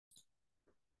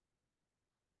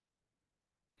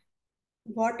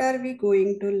What are we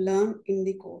going to learn in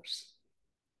the course?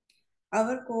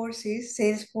 Our course is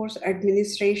Salesforce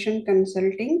Administration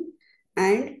Consulting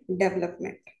and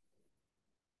Development.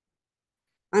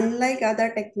 Unlike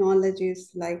other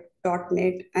technologies like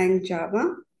 .NET and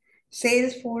Java,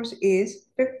 Salesforce is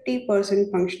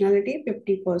 50% functionality,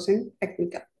 50%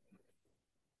 technical.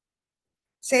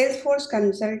 Salesforce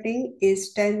Consulting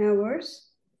is 10 hours,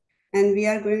 and we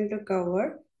are going to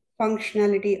cover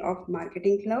functionality of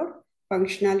Marketing Cloud,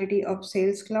 functionality of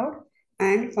Sales Cloud,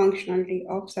 and functionality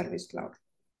of Service Cloud.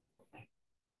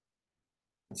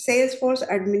 Salesforce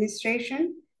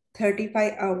administration,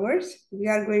 35 hours. We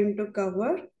are going to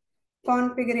cover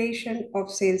configuration of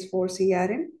Salesforce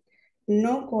CRM.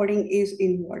 No coding is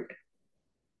involved.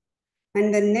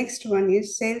 And the next one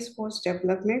is Salesforce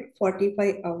development,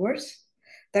 45 hours.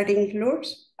 That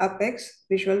includes Apex,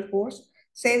 Visualforce,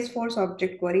 Salesforce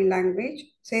Object Query Language,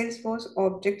 Salesforce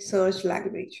Object Search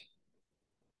Language.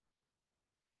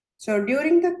 So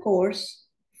during the course,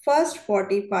 first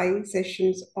 45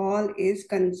 sessions all is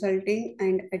consulting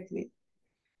and admin.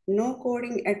 No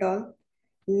coding at all.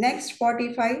 Next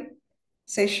 45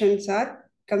 sessions are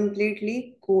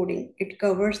completely coding. It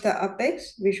covers the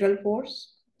Apex,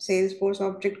 Visualforce, Salesforce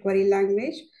Object Query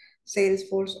Language,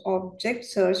 Salesforce Object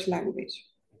Search Language.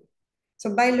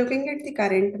 So by looking at the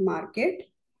current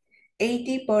market,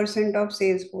 80% of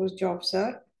Salesforce jobs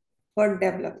are for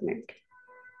development.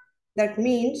 That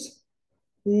means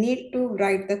need to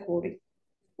write the coding.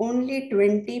 Only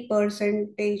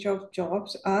 20% of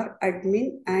jobs are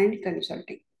admin and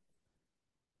consulting.